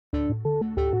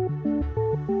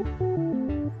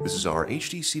This is our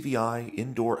HDCVI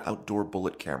indoor-outdoor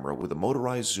bullet camera with a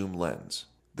motorized zoom lens.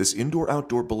 This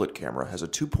indoor-outdoor bullet camera has a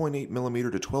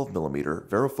 2.8mm to 12mm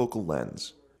varifocal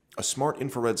lens, a smart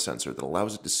infrared sensor that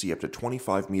allows it to see up to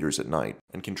 25 meters at night,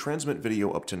 and can transmit video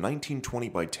up to 1920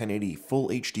 by 1080 full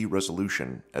HD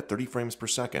resolution at 30 frames per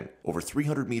second over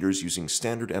 300 meters using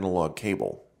standard analog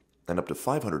cable, and up to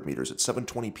 500 meters at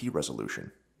 720p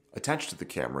resolution. Attached to the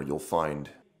camera you'll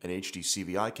find an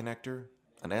HDCVI connector,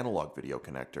 an analog video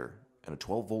connector, and a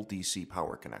 12-volt DC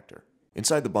power connector.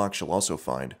 Inside the box you'll also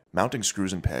find mounting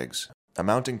screws and pegs, a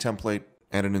mounting template,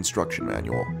 and an instruction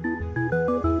manual.